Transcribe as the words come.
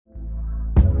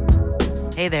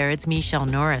Hey there, it's Michelle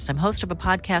Norris. I'm host of a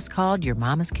podcast called Your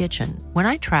Mama's Kitchen. When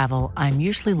I travel, I'm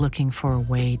usually looking for a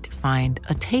way to find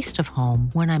a taste of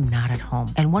home when I'm not at home.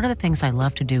 And one of the things I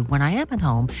love to do when I am at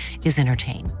home is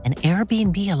entertain. And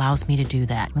Airbnb allows me to do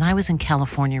that. When I was in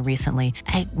California recently,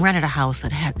 I rented a house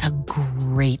that had a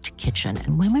great kitchen.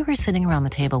 And when we were sitting around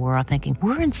the table, we were all thinking,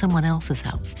 we're in someone else's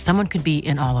house. Someone could be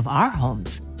in all of our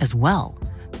homes as well.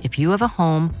 If you have a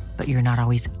home, but you're not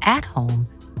always at home,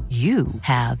 you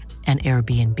have an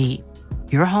Airbnb.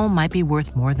 Your home might be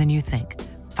worth more than you think.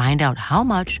 Find out how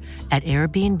much at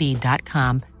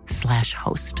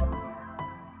airbnb.com/host.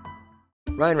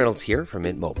 Ryan Reynolds here from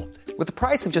Mint Mobile. With the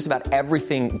price of just about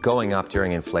everything going up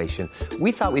during inflation,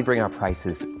 we thought we'd bring our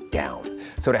prices down.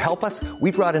 So to help us,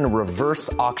 we brought in a reverse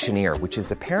auctioneer, which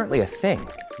is apparently a thing.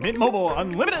 Mint Mobile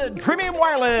Unlimited Premium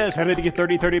Wireless. How to get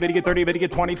 30, 30, bit to get 30, bit to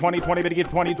get 20, 20, 20, bit to get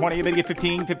 20, 20, bit to get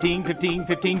 15, 15, 15,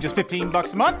 15, just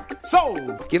 $15 a month?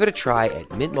 Sold! Give it a try at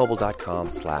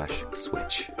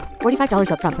mintmobile.com/switch.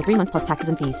 $45 up front for 3 months plus taxes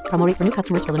and fees. Promo rate for new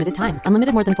customers for limited time.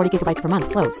 Unlimited more than 40 gigabytes per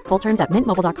month. Slows full terms at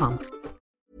mintmobile.com.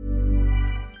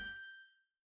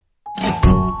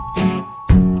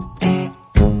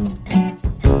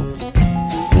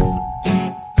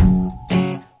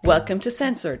 Welcome to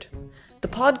Censored, the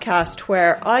podcast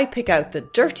where I pick out the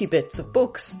dirty bits of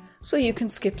books so you can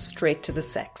skip straight to the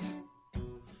sex.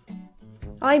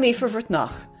 I'm Aoife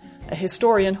Vertnach, a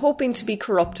historian hoping to be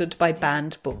corrupted by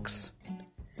banned books.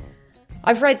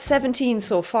 I've read 17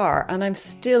 so far and I'm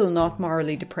still not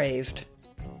morally depraved.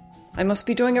 I must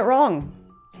be doing it wrong.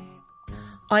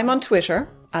 I'm on Twitter,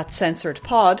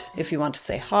 @CensoredPod, if you want to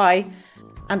say hi,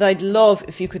 and I'd love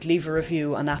if you could leave a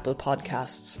review on Apple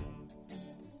Podcasts.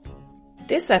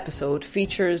 This episode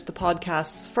features the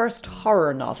podcast's first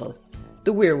horror novel,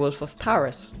 The Werewolf of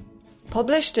Paris.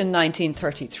 Published in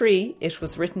 1933, it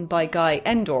was written by Guy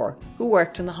Endore, who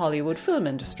worked in the Hollywood film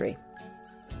industry.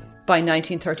 By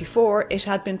 1934, it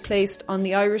had been placed on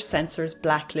the Irish Censor's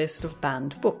blacklist of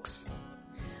banned books.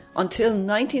 Until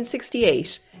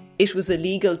 1968, it was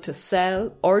illegal to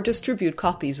sell or distribute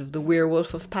copies of The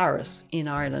Werewolf of Paris in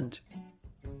Ireland.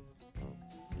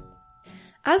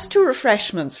 As to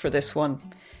refreshments for this one,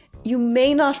 you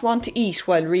may not want to eat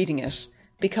while reading it,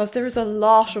 because there is a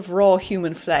lot of raw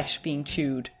human flesh being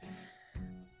chewed.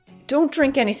 Don't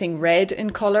drink anything red in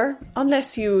colour,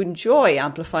 unless you enjoy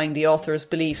amplifying the author's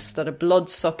beliefs that a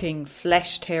blood-sucking,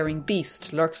 flesh-tearing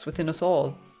beast lurks within us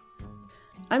all.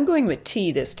 I'm going with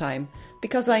tea this time,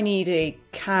 because I need a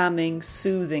calming,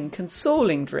 soothing,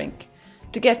 consoling drink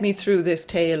to get me through this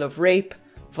tale of rape,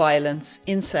 violence,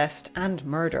 incest and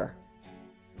murder.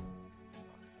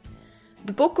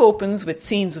 The book opens with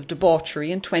scenes of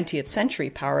debauchery in 20th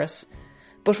century Paris,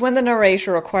 but when the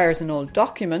narrator acquires an old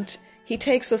document, he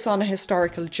takes us on a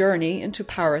historical journey into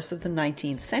Paris of the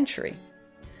 19th century.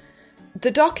 The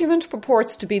document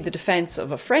purports to be the defence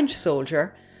of a French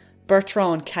soldier,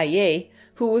 Bertrand Caillé,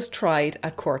 who was tried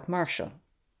at court-martial.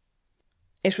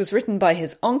 It was written by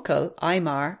his uncle,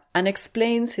 Aymar, and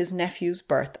explains his nephew's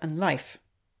birth and life.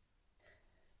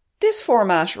 This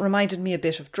format reminded me a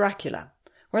bit of Dracula,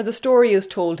 where the story is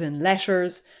told in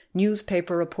letters,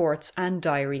 newspaper reports and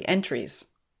diary entries.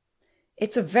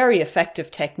 It's a very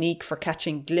effective technique for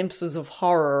catching glimpses of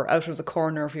horror out of the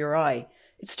corner of your eye.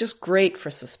 It's just great for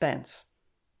suspense.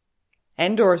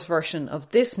 Endore's version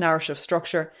of this narrative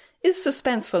structure is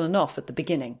suspenseful enough at the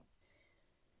beginning.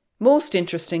 Most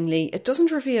interestingly, it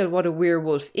doesn't reveal what a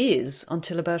werewolf is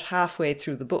until about halfway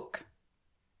through the book.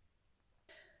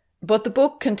 But the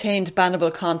book contained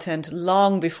bannable content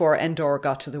long before Endore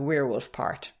got to the werewolf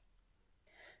part.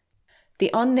 The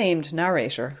unnamed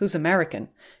narrator, who's American,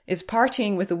 is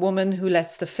partying with a woman who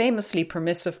lets the famously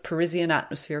permissive Parisian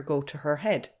atmosphere go to her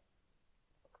head.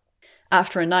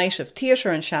 After a night of theatre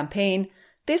and champagne,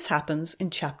 this happens in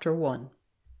chapter 1.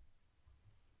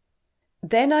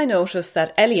 Then I noticed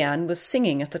that Eliane was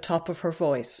singing at the top of her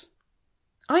voice.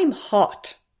 "I'm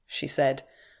hot," she said,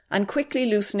 and quickly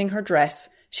loosening her dress,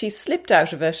 she slipped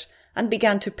out of it and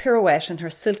began to pirouette in her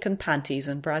silken panties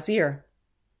and brassiere.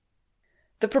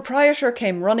 The proprietor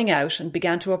came running out and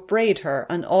began to upbraid her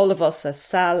and all of us as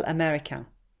sales américains.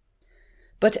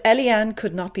 But Eliane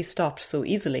could not be stopped so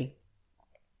easily.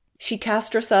 She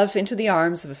cast herself into the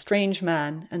arms of a strange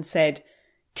man and said,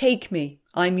 "Take me,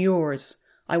 I'm yours.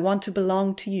 I want to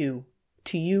belong to you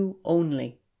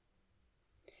only."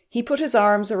 He put his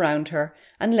arms around her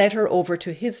and led her over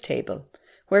to his table,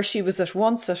 where she was at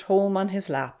once at home on his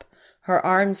lap, her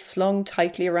arms slung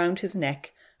tightly around his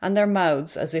neck and their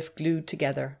mouths as if glued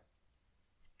together.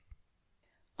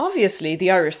 Obviously, the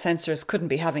Irish censors couldn't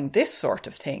be having this sort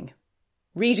of thing.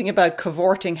 Reading about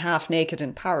cavorting half-naked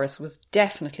in Paris was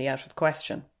definitely out of the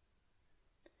question.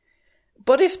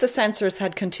 But if the censors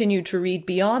had continued to read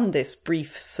beyond this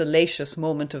brief, salacious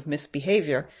moment of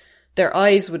misbehaviour, their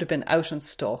eyes would have been out on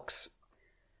stalks.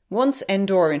 Once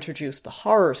Endor introduced the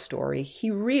horror story, he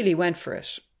really went for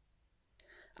it.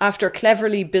 After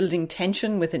cleverly building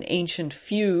tension with an ancient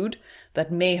feud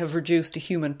that may have reduced a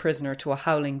human prisoner to a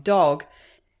howling dog,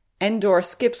 Endor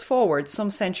skips forward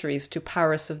some centuries to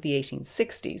Paris of the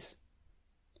 1860s.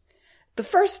 The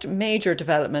first major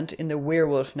development in the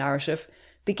werewolf narrative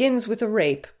begins with a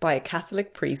rape by a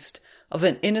Catholic priest of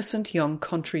an innocent young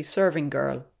country serving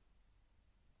girl.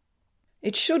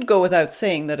 It should go without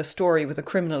saying that a story with a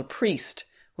criminal priest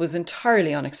was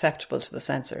entirely unacceptable to the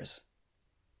censors.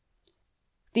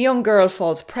 The young girl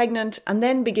falls pregnant and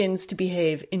then begins to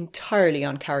behave entirely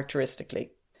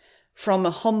uncharacteristically. From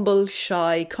a humble,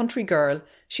 shy country girl,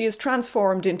 she is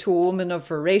transformed into a woman of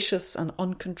voracious and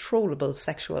uncontrollable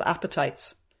sexual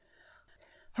appetites.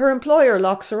 Her employer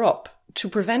locks her up to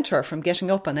prevent her from getting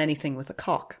up on anything with a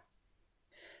cock.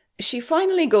 She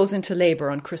finally goes into labour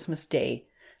on Christmas Day,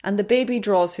 and the baby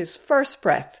draws his first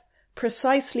breath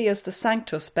precisely as the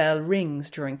Sanctus bell rings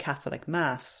during Catholic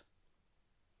Mass.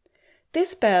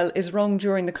 This bell is rung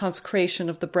during the consecration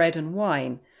of the bread and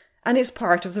wine, and is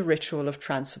part of the ritual of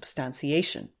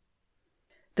transubstantiation.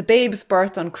 The babe's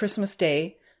birth on Christmas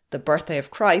Day, the birthday of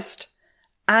Christ,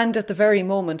 and at the very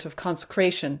moment of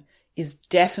consecration, is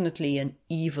definitely an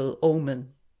evil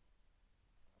omen.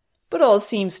 But all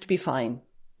seems to be fine.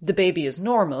 The baby is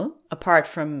normal, apart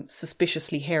from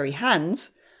suspiciously hairy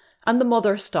hands, and the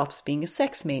mother stops being a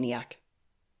sex maniac.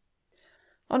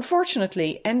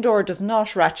 Unfortunately, Endor does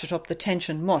not ratchet up the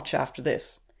tension much after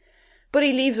this, but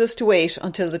he leaves us to wait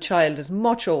until the child is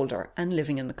much older and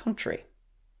living in the country.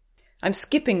 I'm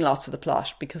skipping lots of the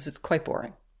plot because it's quite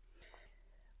boring.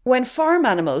 When farm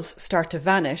animals start to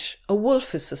vanish, a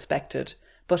wolf is suspected,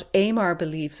 but Amar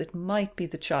believes it might be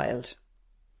the child.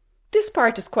 This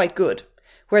part is quite good,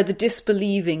 where the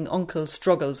disbelieving uncle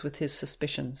struggles with his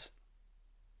suspicions.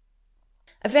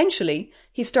 Eventually,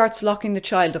 he starts locking the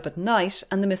child up at night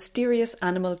and the mysterious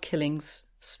animal killings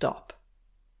stop.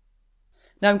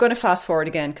 Now I'm going to fast forward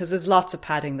again because there's lots of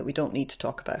padding that we don't need to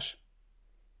talk about.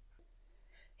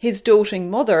 His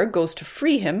doting mother goes to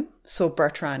free him so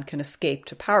Bertrand can escape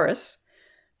to Paris,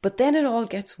 but then it all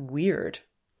gets weird.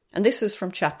 And this is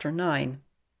from chapter 9.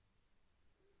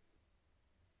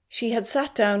 She had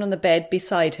sat down on the bed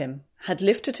beside him, had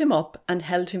lifted him up and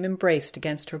held him embraced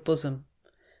against her bosom.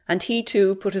 And he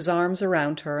too put his arms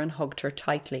around her and hugged her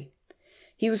tightly.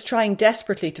 He was trying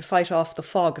desperately to fight off the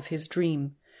fog of his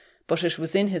dream, but it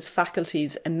was in his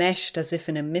faculties enmeshed as if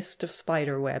in a mist of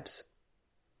spider webs.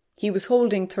 He was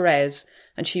holding Therese,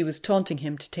 and she was taunting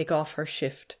him to take off her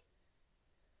shift.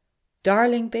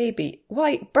 "Darling baby,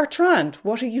 why, Bertrand,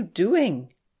 what are you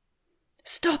doing?"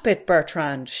 "Stop it,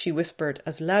 Bertrand," she whispered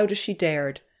as loud as she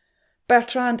dared.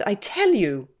 "Bertrand, I tell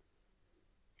you."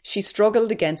 She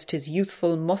struggled against his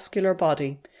youthful, muscular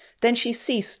body. Then she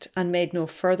ceased and made no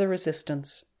further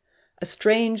resistance. A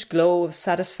strange glow of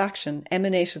satisfaction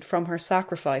emanated from her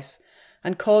sacrifice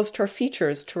and caused her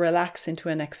features to relax into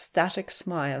an ecstatic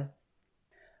smile.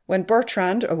 When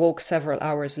Bertrand awoke several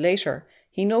hours later,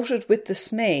 he noted with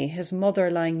dismay his mother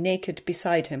lying naked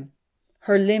beside him,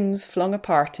 her limbs flung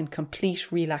apart in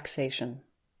complete relaxation.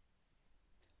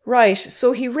 Right,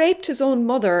 so he raped his own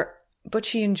mother, but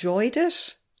she enjoyed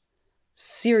it?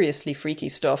 Seriously freaky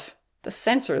stuff. The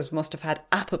censors must have had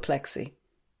apoplexy.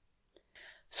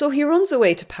 So he runs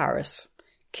away to Paris,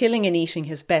 killing and eating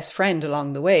his best friend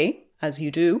along the way, as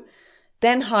you do,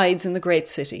 then hides in the great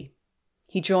city.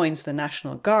 He joins the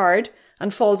National Guard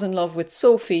and falls in love with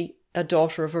Sophie, a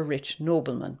daughter of a rich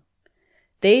nobleman.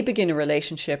 They begin a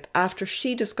relationship after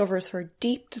she discovers her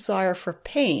deep desire for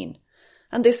pain,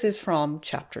 and this is from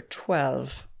chapter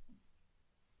 12.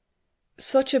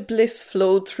 Such a bliss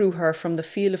flowed through her from the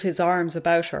feel of his arms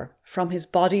about her, from his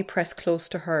body pressed close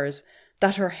to hers,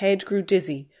 that her head grew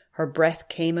dizzy, her breath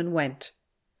came and went.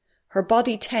 Her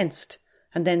body tensed,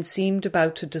 and then seemed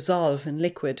about to dissolve in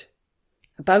liquid.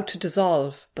 About to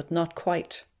dissolve, but not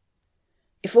quite.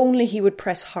 If only he would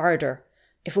press harder,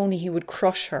 if only he would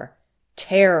crush her,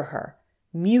 tear her,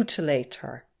 mutilate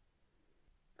her.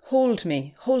 Hold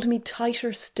me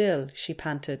tighter still," she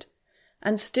panted.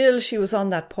 And still she was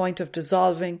on that point of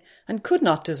dissolving and could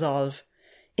not dissolve.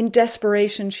 In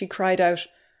desperation she cried out,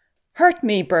 "Hurt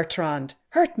me, Bertrand,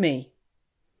 hurt me!"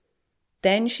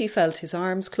 Then she felt his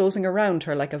arms closing around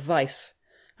her like a vice,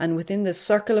 and within this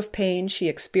circle of pain she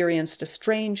experienced a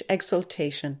strange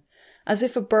exultation, as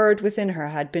if a bird within her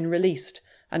had been released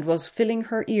and was filling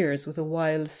her ears with a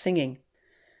wild singing.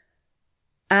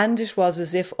 and it was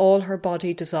as if all her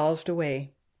body dissolved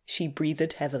away. She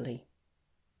breathed heavily.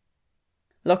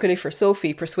 Luckily for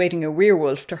Sophie, persuading a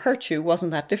werewolf to hurt you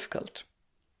wasn't that difficult.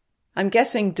 I'm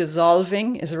guessing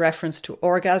dissolving is a reference to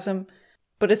orgasm,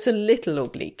 but it's a little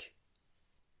oblique.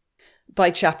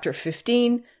 By chapter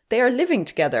 15, they are living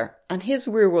together, and his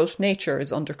werewolf nature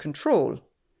is under control.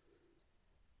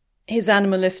 His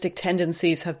animalistic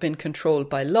tendencies have been controlled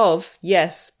by love,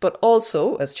 yes, but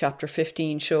also, as chapter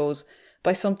 15 shows,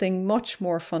 by something much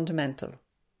more fundamental.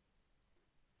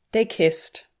 They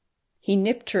kissed. He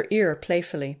nipped her ear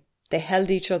playfully. They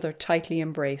held each other tightly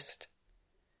embraced.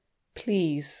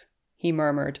 "Please," he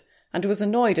murmured, and was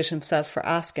annoyed at himself for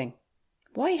asking.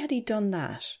 Why had he done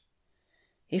that?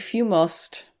 "If you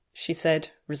must," she said,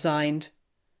 resigned.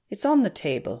 "It's on the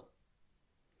table."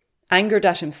 Angered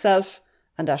at himself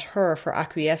and at her for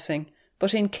acquiescing,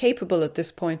 but incapable at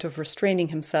this point of restraining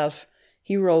himself,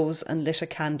 he rose and lit a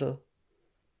candle.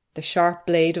 The sharp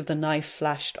blade of the knife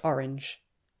flashed orange.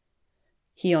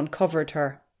 He uncovered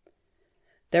her.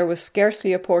 There was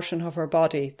scarcely a portion of her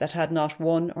body that had not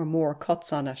one or more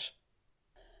cuts on it.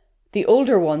 The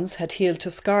older ones had healed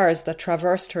to scars that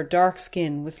traversed her dark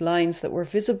skin with lines that were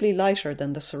visibly lighter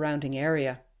than the surrounding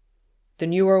area. The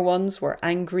newer ones were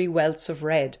angry welts of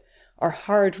red, or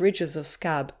hard ridges of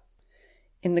scab.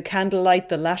 In the candlelight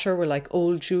the latter were like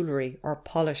old jewellery or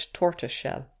polished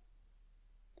tortoise-shell.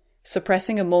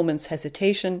 Suppressing a moment's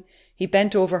hesitation, he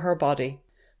bent over her body.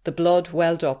 The blood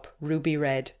welled up, ruby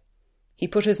red. He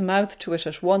put his mouth to it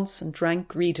at once and drank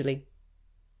greedily.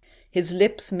 His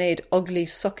lips made ugly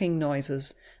sucking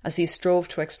noises as he strove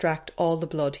to extract all the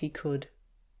blood he could.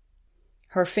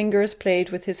 Her fingers played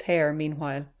with his hair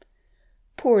meanwhile.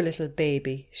 "Poor little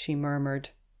baby," she murmured.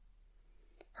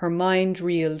 Her mind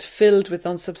reeled, filled with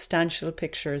unsubstantial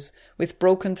pictures, with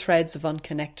broken threads of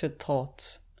unconnected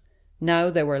thoughts. Now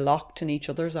they were locked in each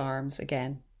other's arms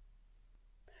again.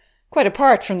 Quite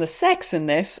apart from the sex in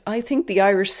this, I think the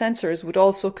Irish censors would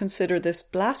also consider this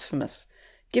blasphemous,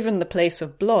 given the place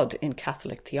of blood in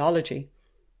Catholic theology.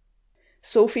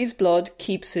 Sophie's blood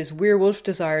keeps his werewolf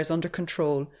desires under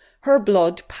control. Her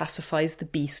blood pacifies the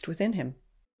beast within him.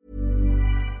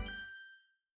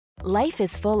 Life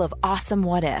is full of awesome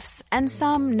what-ifs, and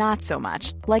some not so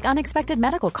much, like unexpected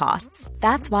medical costs.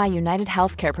 That's why United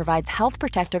Healthcare provides Health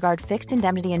Protector Guard fixed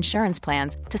indemnity insurance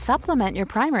plans to supplement your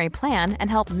primary plan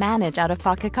and help manage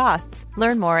out-of-pocket costs.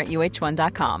 Learn more at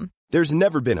uh1.com. There's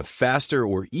never been a faster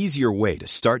or easier way to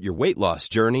start your weight loss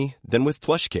journey than with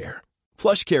PlushCare.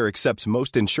 PlushCare accepts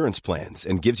most insurance plans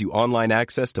and gives you online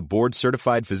access to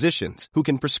board-certified physicians who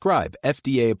can prescribe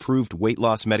FDA-approved weight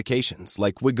loss medications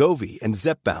like Wegovy and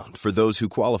Zepbound for those who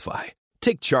qualify.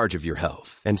 Take charge of your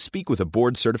health and speak with a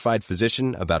board-certified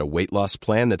physician about a weight loss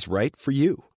plan that's right for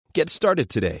you. Get started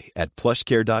today at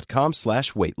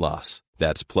plushcare.com/weight loss.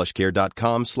 That's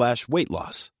plushcare.com/weight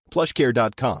loss.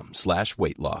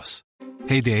 plushcare.com/weight loss.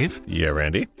 Hey, Dave. Yeah,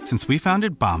 Randy. Since we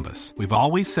founded Bombas, we've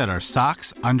always said our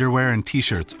socks, underwear, and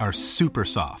T-shirts are super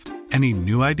soft. Any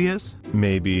new ideas?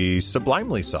 Maybe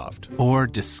sublimely soft. Or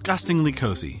disgustingly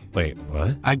cozy. Wait,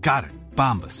 what? I got it.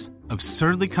 Bombas.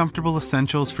 Absurdly comfortable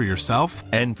essentials for yourself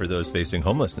and for those facing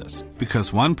homelessness.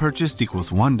 Because one purchased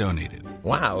equals one donated.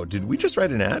 Wow, did we just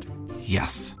write an ad?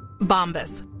 Yes.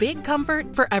 Bombas. Big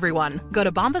comfort for everyone. Go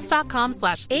to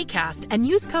bombas.com/ACAST and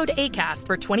use code ACAST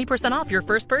for 20% off your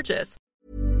first purchase.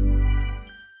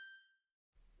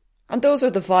 And those are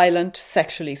the violent,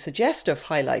 sexually suggestive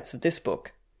highlights of this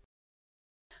book.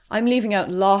 I'm leaving out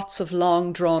lots of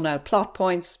long, drawn-out plot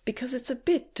points because it's a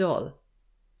bit dull.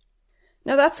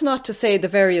 Now, that's not to say the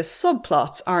various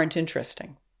subplots aren't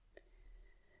interesting.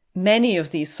 Many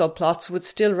of these subplots would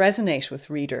still resonate with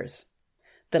readers.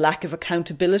 The lack of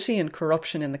accountability and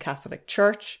corruption in the Catholic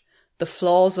Church, the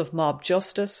flaws of mob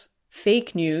justice,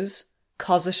 fake news,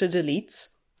 cosseted elites,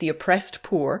 the oppressed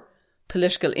poor,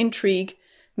 political intrigue,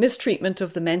 mistreatment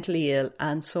of the mentally ill,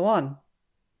 and so on.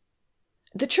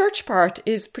 The church part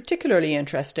is particularly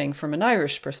interesting from an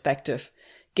Irish perspective,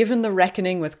 given the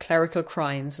reckoning with clerical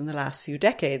crimes in the last few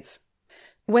decades.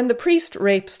 When the priest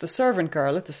rapes the servant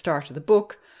girl at the start of the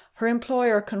book, her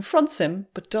employer confronts him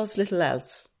but does little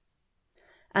else.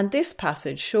 And this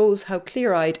passage shows how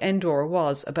clear-eyed Endor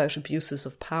was about abuses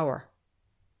of power.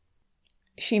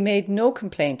 She made no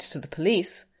complaint to the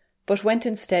police, but went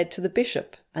instead to the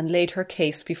bishop and laid her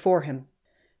case before him,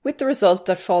 with the result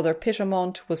that Father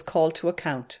Pitamont was called to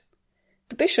account.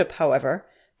 The bishop, however,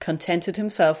 contented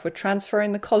himself with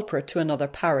transferring the culprit to another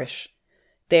parish.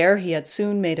 There he had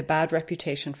soon made a bad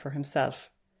reputation for himself.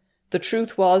 The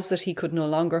truth was that he could no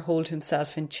longer hold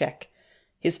himself in check.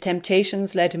 His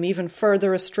temptations led him even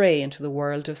further astray into the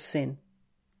world of sin.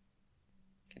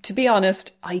 To be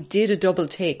honest, I did a double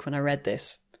take when I read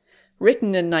this. Written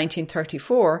in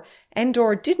 1934,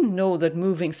 Endor didn't know that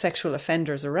moving sexual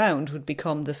offenders around would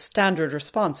become the standard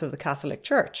response of the Catholic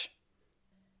Church.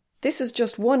 This is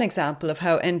just one example of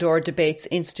how Endor debates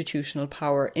institutional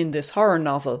power in this horror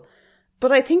novel,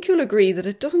 but I think you'll agree that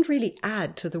it doesn't really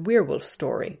add to the werewolf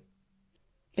story.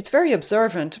 It's very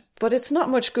observant, but it's not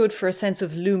much good for a sense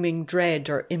of looming dread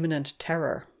or imminent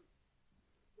terror.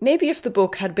 Maybe if the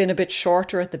book had been a bit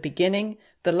shorter at the beginning,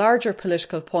 the larger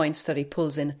political points that he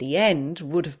pulls in at the end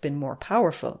would have been more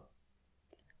powerful.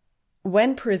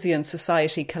 When Parisian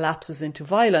society collapses into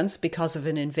violence because of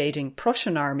an invading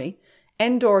Prussian army,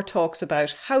 Endor talks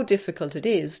about how difficult it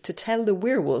is to tell the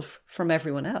werewolf from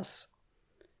everyone else.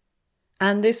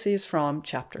 And this is from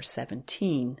chapter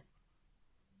 17.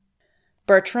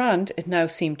 Bertrand, it now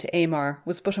seemed to Aymar,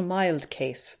 was but a mild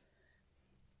case.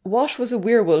 What was a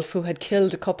werewolf who had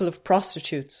killed a couple of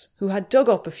prostitutes, who had dug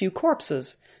up a few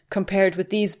corpses, compared with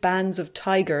these bands of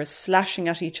tigers slashing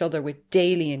at each other with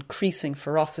daily increasing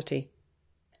ferocity?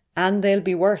 And they'll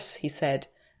be worse, he said,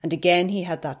 and again he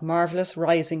had that marvellous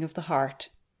rising of the heart.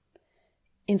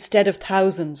 Instead of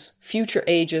thousands, future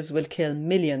ages will kill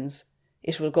millions.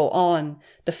 It will go on,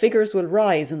 the figures will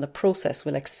rise and the process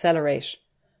will accelerate.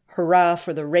 Hurrah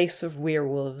for the race of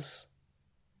werewolves.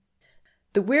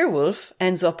 The werewolf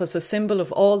ends up as a symbol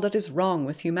of all that is wrong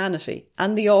with humanity,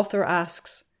 and the author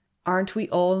asks, aren't we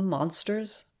all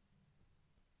monsters?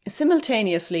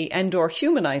 Simultaneously, Endor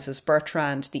humanises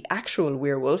Bertrand, the actual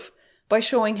werewolf, by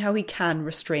showing how he can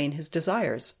restrain his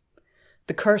desires.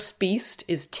 The cursed beast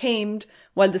is tamed,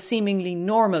 while the seemingly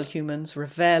normal humans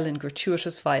revel in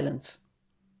gratuitous violence.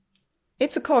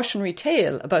 It's a cautionary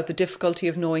tale about the difficulty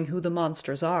of knowing who the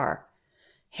monsters are.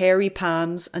 Hairy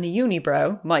palms and a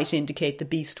unibrow might indicate the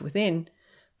beast within,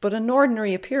 but an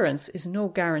ordinary appearance is no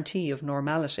guarantee of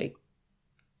normality.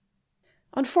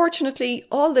 Unfortunately,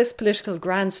 all this political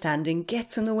grandstanding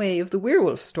gets in the way of the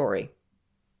werewolf story.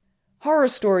 Horror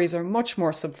stories are much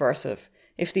more subversive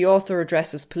if the author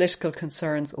addresses political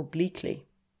concerns obliquely.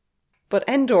 But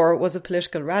Endor was a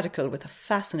political radical with a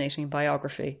fascinating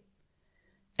biography.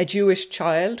 A Jewish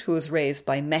child who was raised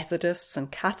by Methodists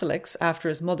and Catholics after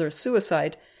his mother's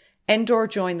suicide, Endor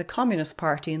joined the Communist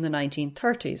Party in the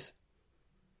 1930s.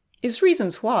 His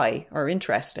reasons why are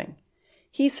interesting.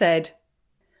 He said,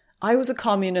 I was a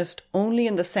communist only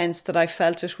in the sense that I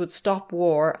felt it would stop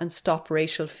war and stop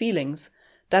racial feelings,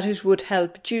 that it would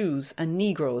help Jews and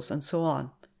Negroes and so on.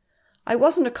 I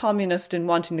wasn't a communist in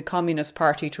wanting the Communist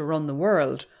Party to run the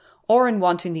world, or in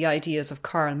wanting the ideas of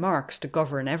Karl Marx to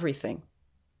govern everything.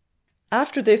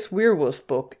 After this werewolf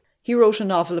book, he wrote a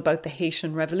novel about the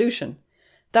Haitian Revolution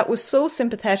that was so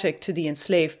sympathetic to the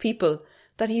enslaved people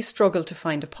that he struggled to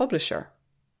find a publisher.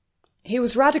 He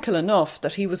was radical enough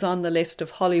that he was on the list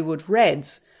of Hollywood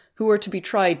Reds, who were to be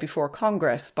tried before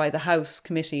Congress by the House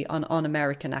Committee on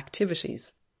Un-American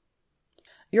Activities.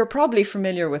 You're probably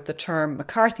familiar with the term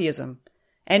McCarthyism.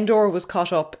 Endor was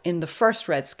caught up in the first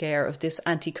Red Scare of this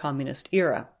anti-communist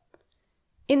era.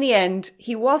 In the end,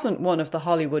 he wasn't one of the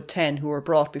Hollywood 10 who were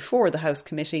brought before the House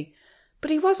Committee,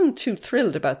 but he wasn't too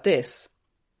thrilled about this.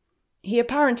 He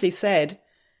apparently said,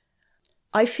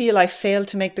 I feel I failed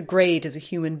to make the grade as a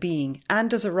human being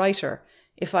and as a writer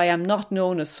if I am not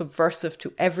known as subversive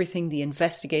to everything the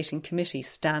investigating committee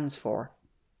stands for.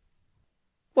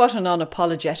 What an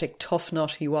unapologetic tough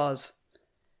nut he was.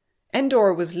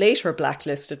 Endor was later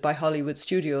blacklisted by Hollywood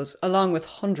studios along with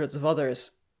hundreds of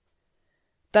others.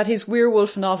 That his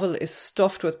werewolf novel is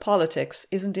stuffed with politics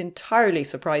isn't entirely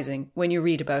surprising when you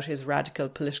read about his radical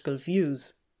political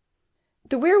views.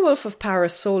 The Werewolf of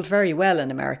Paris sold very well in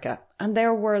America, and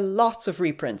there were lots of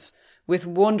reprints with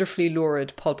wonderfully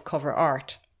lurid pulp cover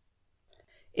art.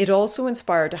 It also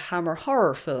inspired a Hammer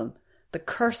horror film, The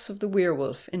Curse of the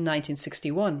Werewolf, in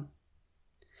 1961.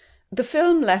 The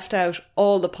film left out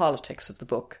all the politics of the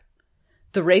book.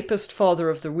 The rapist father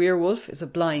of the werewolf is a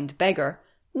blind beggar,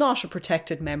 not a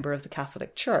protected member of the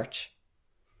Catholic Church.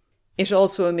 It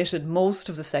also omitted most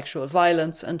of the sexual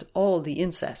violence and all the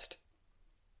incest.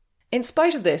 In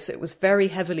spite of this, it was very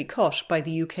heavily cut by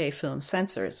the UK film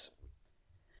censors.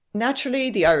 Naturally,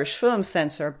 the Irish film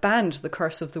censor banned The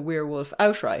Curse of the Werewolf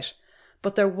outright,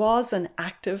 but there was an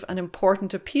active and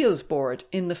important appeals board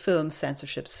in the film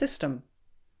censorship system.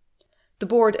 The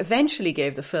board eventually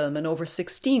gave the film an over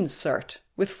 16 cert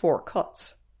with 4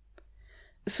 cuts.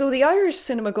 So the Irish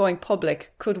cinema-going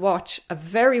public could watch a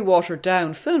very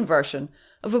watered-down film version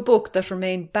of a book that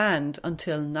remained banned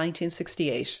until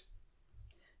 1968.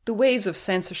 The ways of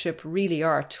censorship really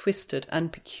are twisted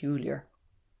and peculiar.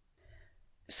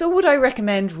 So would I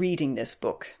recommend reading this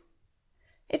book?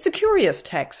 It's a curious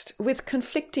text with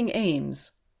conflicting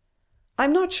aims.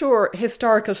 I'm not sure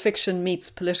historical fiction meets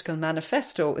political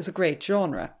manifesto is a great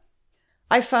genre.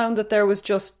 I found that there was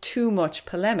just too much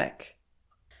polemic.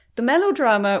 The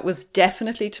melodrama was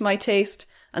definitely to my taste,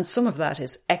 and some of that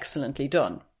is excellently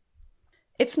done.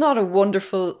 It's not a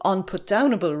wonderful,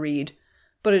 unputdownable read,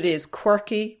 but it is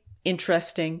quirky,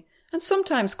 interesting, and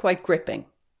sometimes quite gripping.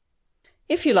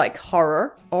 If you like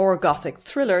horror or gothic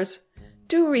thrillers,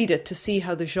 do read it to see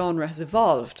how the genre has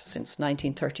evolved since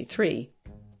 1933.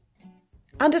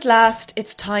 And at last,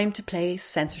 it's time to play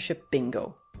censorship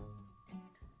bingo.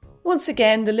 Once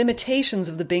again, the limitations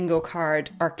of the bingo card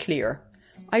are clear.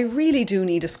 I really do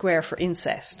need a square for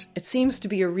incest. It seems to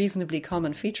be a reasonably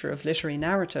common feature of literary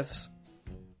narratives.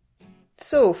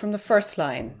 So, from the first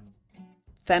line,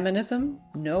 feminism?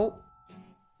 No.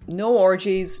 No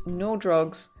orgies, no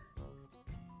drugs,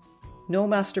 no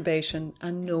masturbation,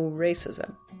 and no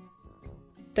racism.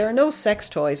 There are no sex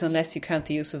toys unless you count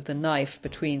the use of the knife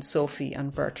between Sophie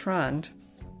and Bertrand.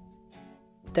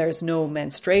 There's no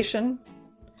menstruation.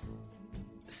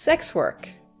 Sex work.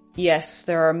 Yes,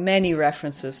 there are many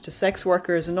references to sex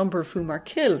workers, a number of whom are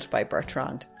killed by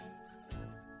Bertrand.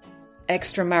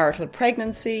 Extramarital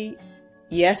pregnancy.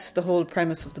 Yes, the whole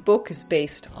premise of the book is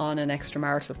based on an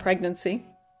extramarital pregnancy.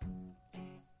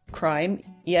 Crime.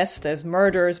 Yes, there's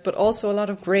murders, but also a lot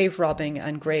of grave robbing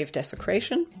and grave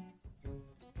desecration.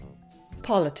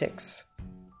 Politics.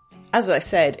 As I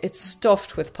said, it's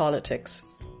stuffed with politics.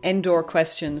 Endor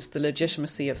questions the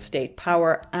legitimacy of state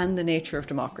power and the nature of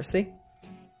democracy.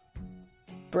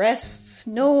 Breasts.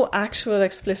 No actual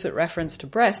explicit reference to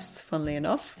breasts, funnily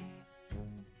enough.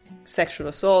 Sexual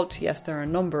assault. Yes, there are a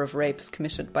number of rapes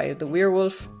committed by the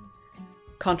werewolf.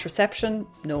 Contraception.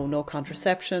 No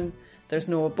contraception. There's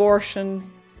no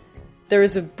abortion. There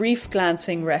is a brief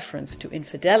glancing reference to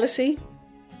infidelity.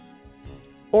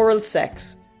 Oral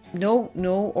sex. No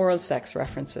oral sex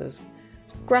references.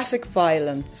 Graphic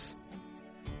violence.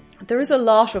 There is a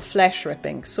lot of flesh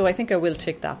ripping, so I think I will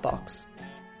tick that box.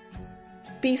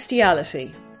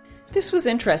 Bestiality. This was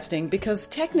interesting because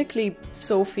technically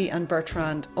Sophie and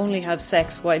Bertrand only have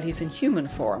sex while he's in human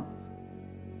form.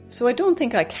 So I don't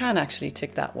think I can actually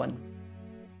tick that one.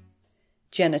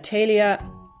 Genitalia.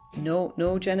 No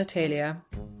genitalia.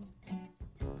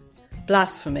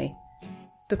 Blasphemy.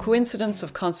 The coincidence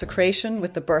of consecration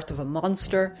with the birth of a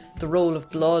monster, the role of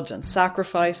blood and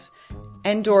sacrifice,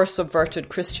 Endor subverted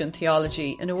Christian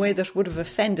theology in a way that would have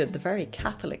offended the very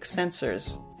Catholic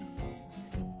censors.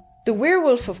 The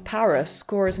Werewolf of Paris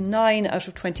scores 9 out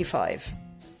of 25,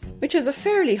 which is a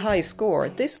fairly high score.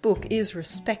 This book is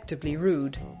respectably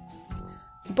rude.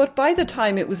 But by the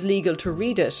time it was legal to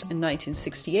read it in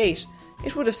 1968,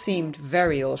 it would have seemed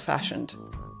very old-fashioned.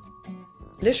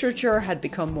 Literature had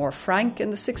become more frank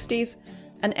in the 60s,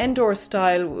 and Endor's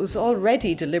style was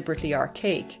already deliberately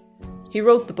archaic. He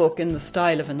wrote the book in the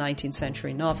style of a 19th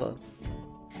century novel.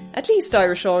 At least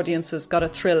Irish audiences got a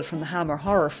thrill from the Hammer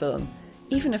horror film,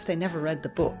 even if they never read the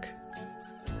book.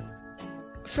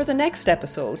 For the next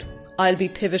episode, I'll be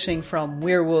pivoting from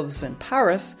werewolves in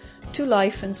Paris to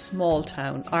life in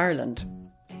small-town Ireland.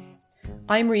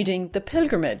 I'm reading The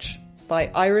Pilgrimage by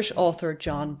Irish author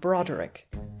John Broderick.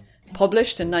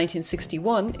 Published in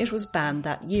 1961, it was banned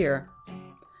that year.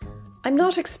 I'm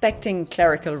not expecting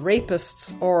clerical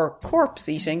rapists or corpse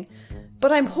eating,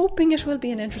 but I'm hoping it will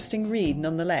be an interesting read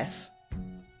nonetheless.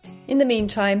 In the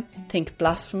meantime, think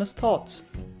blasphemous thoughts.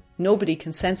 Nobody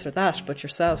can censor that but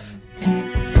yourself.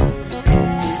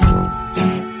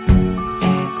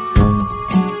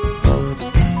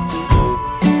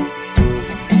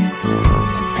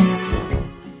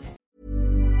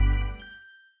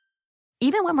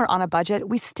 Even when we're on a budget,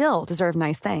 we still deserve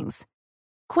nice things.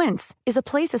 Quince is a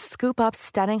place to scoop up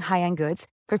stunning high-end goods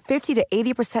for 50 to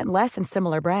 80% less than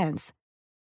similar brands.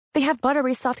 They have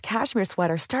buttery soft cashmere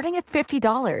sweaters starting at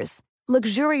 $50,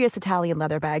 luxurious Italian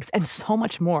leather bags, and so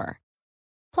much more.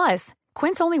 Plus,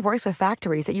 Quince only works with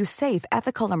factories that use safe,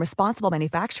 ethical, and responsible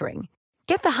manufacturing.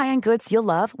 Get the high-end goods you'll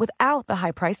love without the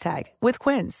high price tag with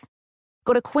Quince.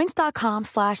 Go to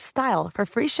quince.com/style for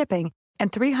free shipping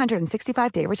and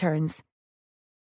 365-day returns.